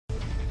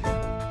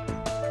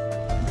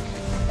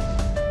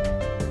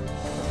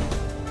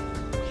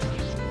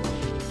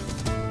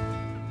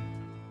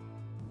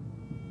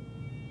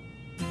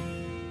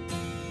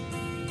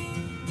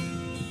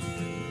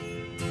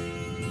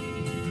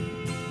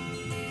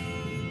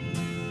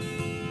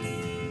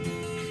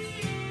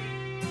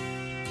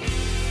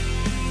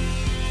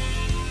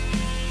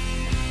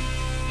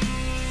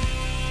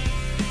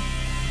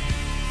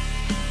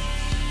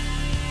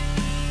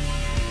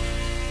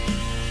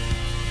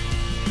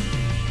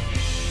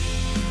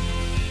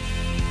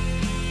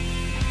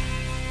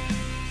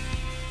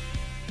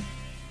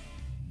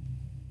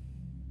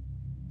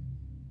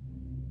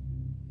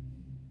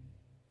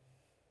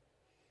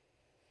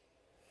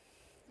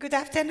Good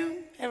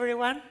afternoon,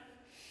 everyone.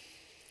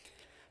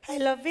 I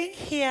love being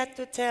here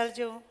to tell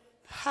you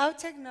how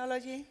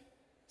technology,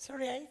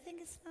 sorry, I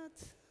think it's not,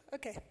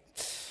 okay,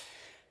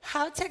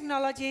 how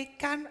technology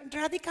can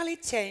radically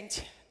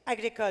change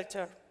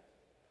agriculture.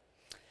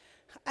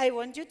 I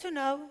want you to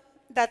know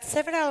that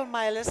several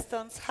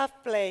milestones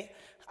have played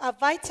a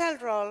vital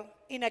role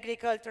in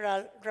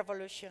agricultural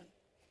revolution.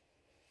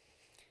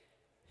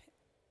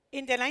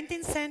 In the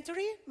 19th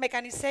century,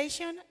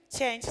 mechanization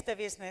changed the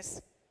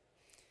business.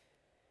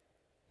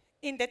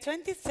 In the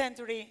 20th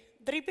century,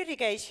 drip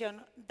irrigation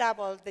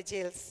doubled the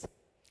yields.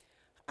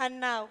 And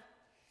now,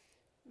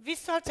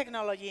 visual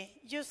technology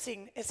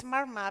using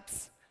smart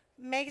maps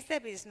makes the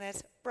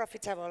business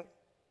profitable.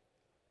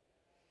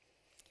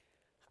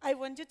 I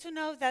want you to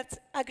know that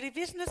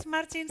agribusiness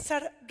margins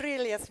are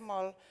really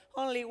small,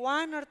 only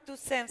 1 or 2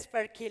 cents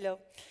per kilo,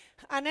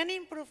 and any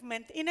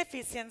improvement in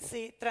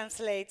efficiency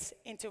translates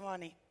into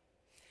money.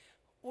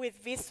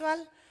 With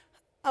visual,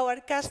 our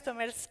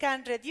customers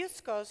can reduce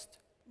cost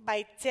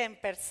by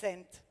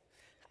 10%,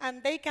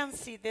 and they can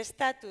see the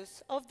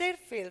status of their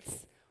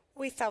fields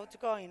without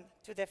going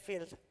to the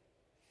field.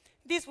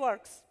 This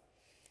works.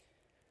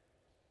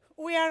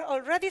 We are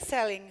already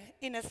selling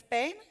in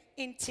Spain,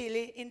 in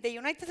Chile, in the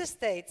United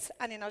States,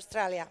 and in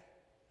Australia.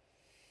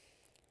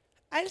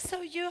 I'll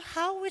show you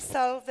how we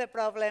solve the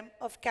problem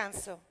of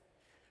Canso,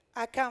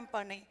 a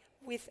company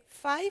with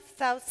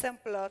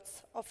 5,000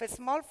 plots of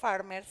small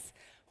farmers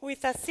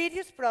with a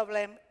serious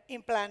problem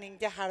in planning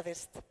the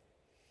harvest.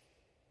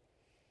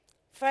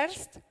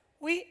 First,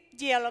 we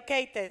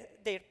geolocated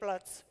their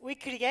plots. We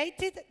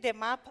created the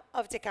map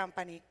of the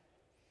company.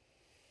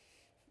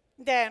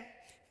 Then,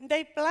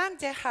 they planned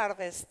the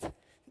harvest,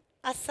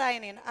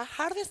 assigning a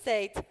harvest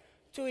date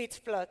to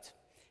each plot.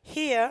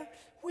 Here,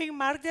 we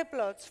mark the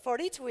plots for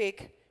each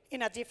week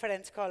in a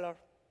different color.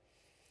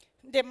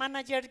 The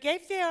manager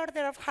gave the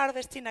order of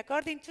harvesting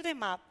according to the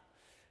map,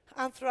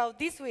 and throughout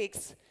these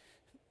weeks,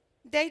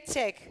 they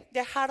checked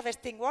the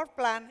harvesting work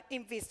plan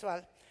in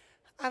visual,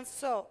 and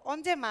saw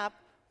on the map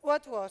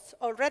what was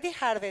already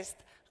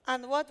harvested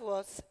and what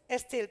was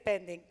still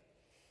pending.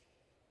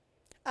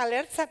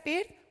 Alerts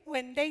appeared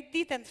when they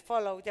didn't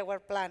follow the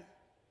work plan.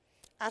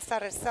 As a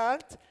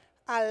result,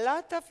 a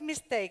lot of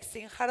mistakes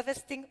in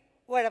harvesting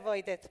were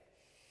avoided,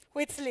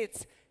 which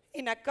leads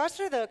in a cost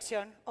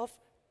reduction of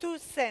 2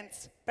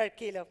 cents per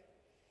kilo.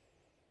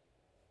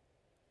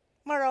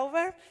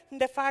 Moreover,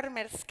 the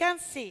farmers can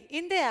see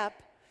in the app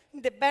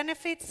the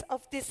benefits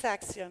of these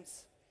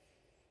actions.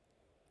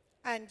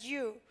 And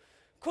you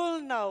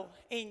could know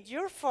in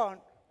your phone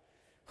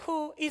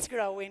who is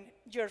growing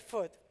your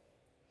food.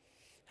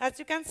 As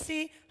you can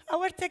see,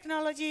 our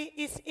technology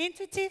is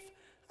intuitive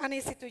and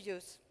easy to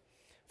use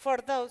for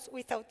those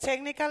without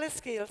technical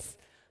skills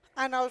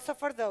and also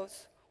for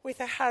those with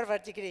a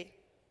Harvard degree.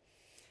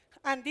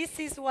 And this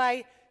is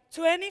why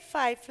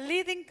 25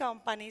 leading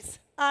companies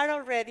are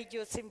already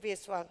using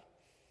visual.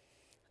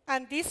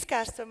 And these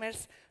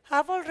customers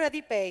have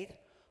already paid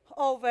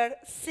over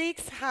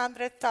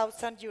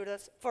 600,000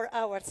 euros for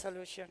our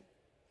solution.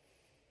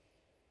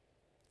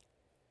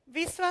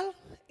 Visual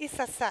is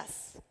a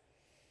SaaS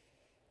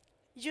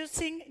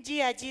using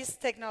GIG's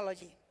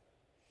technology.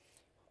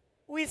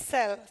 We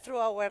sell through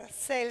our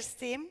sales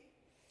team,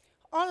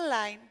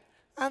 online,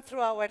 and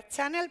through our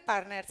channel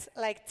partners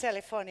like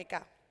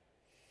Telefonica.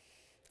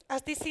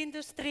 As this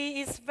industry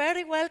is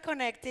very well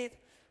connected,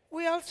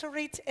 we also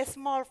reach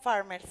small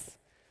farmers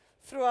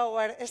through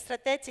our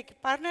strategic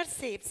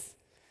partnerships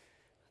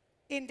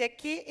in the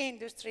key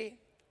industry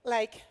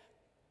like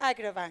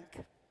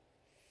Agrobank,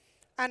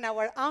 and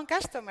our own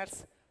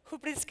customers who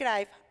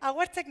prescribe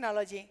our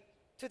technology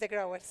to the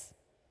growers.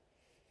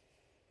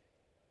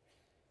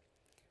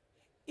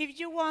 If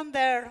you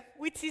wonder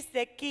which is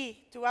the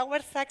key to our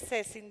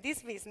success in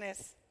this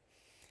business,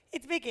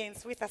 it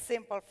begins with a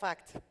simple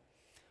fact.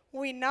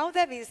 We know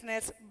the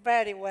business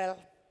very well.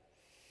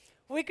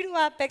 We grew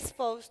up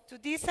exposed to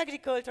this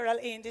agricultural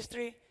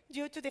industry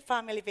due to the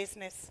family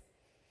business.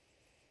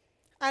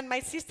 And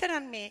my sister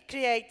and me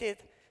created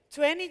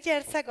 20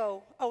 years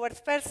ago our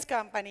first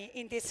company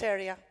in this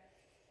area.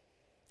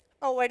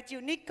 Our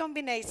unique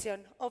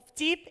combination of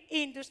deep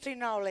industry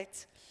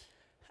knowledge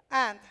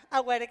and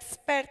our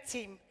expert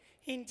team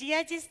in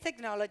GIG's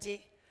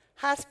technology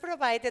has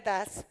provided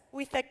us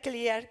with a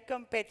clear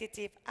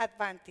competitive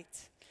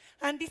advantage.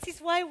 And this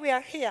is why we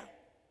are here.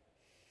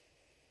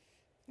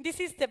 This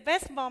is the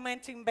best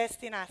moment to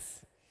invest in us.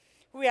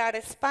 We are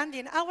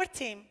expanding our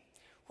team.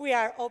 We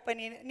are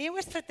opening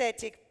new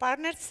strategic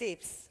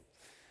partnerships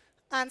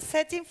and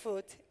setting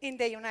foot in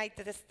the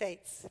United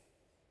States.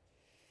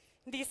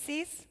 This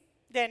is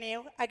the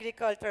new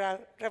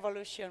agricultural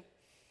revolution,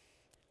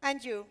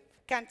 and you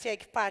can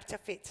take part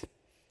of it.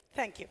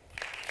 Thank you.